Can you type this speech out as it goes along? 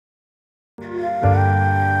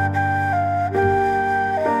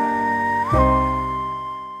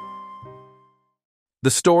The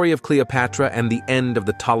story of Cleopatra and the end of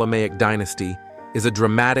the Ptolemaic Dynasty is a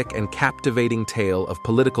dramatic and captivating tale of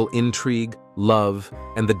political intrigue, love,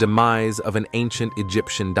 and the demise of an ancient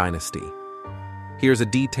Egyptian dynasty. Here's a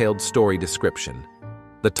detailed story description.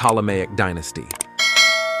 The Ptolemaic Dynasty.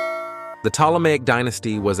 The Ptolemaic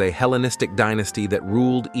Dynasty was a Hellenistic dynasty that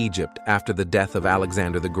ruled Egypt after the death of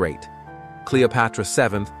Alexander the Great. Cleopatra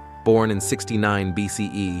VII, born in 69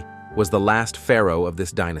 BCE, was the last pharaoh of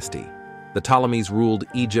this dynasty. The Ptolemies ruled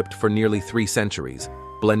Egypt for nearly 3 centuries,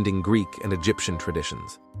 blending Greek and Egyptian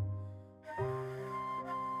traditions.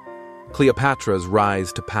 Cleopatra's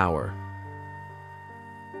rise to power.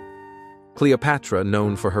 Cleopatra,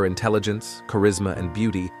 known for her intelligence, charisma, and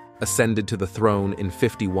beauty, ascended to the throne in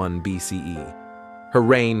 51 BCE. Her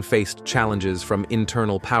reign faced challenges from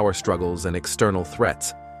internal power struggles and external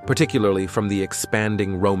threats, particularly from the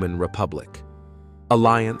expanding Roman Republic.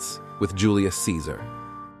 Alliance with Julius Caesar.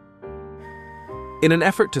 In an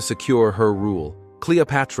effort to secure her rule,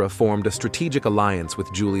 Cleopatra formed a strategic alliance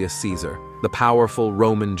with Julius Caesar, the powerful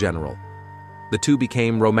Roman general. The two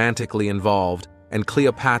became romantically involved, and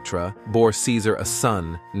Cleopatra bore Caesar a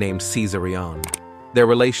son named Caesarion. Their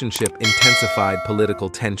relationship intensified political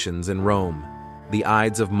tensions in Rome. The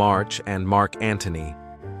Ides of March and Mark Antony.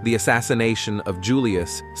 The assassination of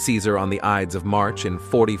Julius Caesar on the Ides of March in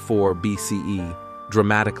 44 BCE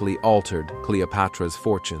dramatically altered Cleopatra's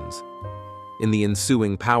fortunes. In the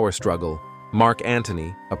ensuing power struggle, Mark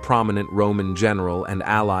Antony, a prominent Roman general and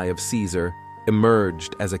ally of Caesar,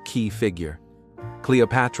 emerged as a key figure.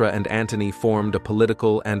 Cleopatra and Antony formed a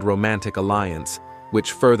political and romantic alliance,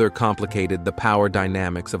 which further complicated the power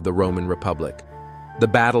dynamics of the Roman Republic. The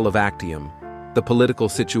Battle of Actium. The political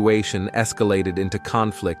situation escalated into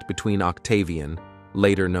conflict between Octavian,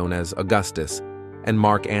 later known as Augustus, and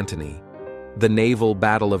Mark Antony. The naval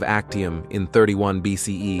Battle of Actium in 31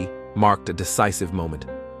 BCE marked a decisive moment.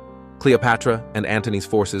 Cleopatra and Antony's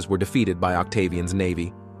forces were defeated by Octavian's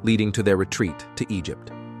navy, leading to their retreat to Egypt.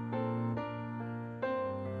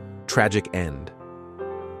 Tragic end.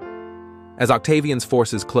 As Octavian's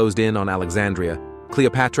forces closed in on Alexandria,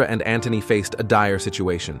 Cleopatra and Antony faced a dire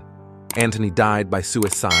situation. Antony died by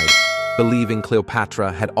suicide, believing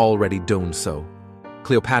Cleopatra had already done so.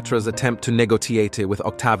 Cleopatra's attempt to negotiate with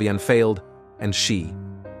Octavian failed, and she,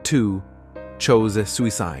 too, chose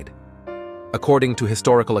suicide. According to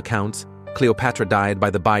historical accounts, Cleopatra died by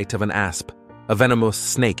the bite of an asp, a venomous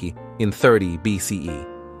snake, in 30 BCE.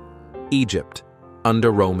 Egypt,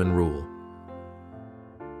 under Roman rule.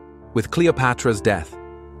 With Cleopatra's death,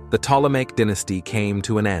 the Ptolemaic dynasty came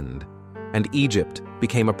to an end, and Egypt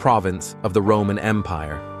became a province of the Roman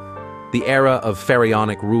Empire. The era of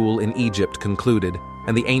pharaonic rule in Egypt concluded,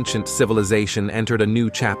 and the ancient civilization entered a new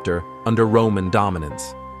chapter under Roman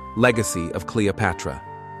dominance. Legacy of Cleopatra.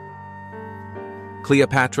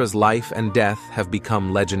 Cleopatra's life and death have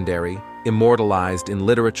become legendary, immortalized in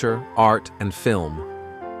literature, art, and film.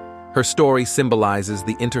 Her story symbolizes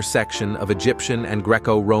the intersection of Egyptian and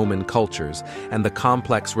Greco-Roman cultures and the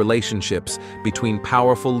complex relationships between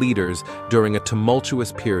powerful leaders during a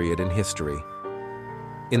tumultuous period in history.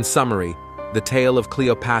 In summary, the tale of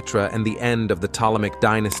Cleopatra and the end of the Ptolemaic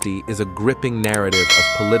dynasty is a gripping narrative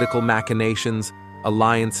of political machinations,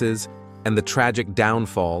 alliances, and the tragic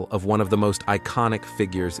downfall of one of the most iconic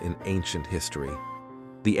figures in ancient history.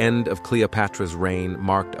 The end of Cleopatra's reign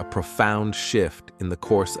marked a profound shift in the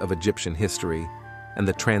course of Egyptian history and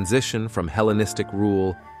the transition from Hellenistic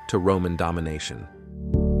rule to Roman domination.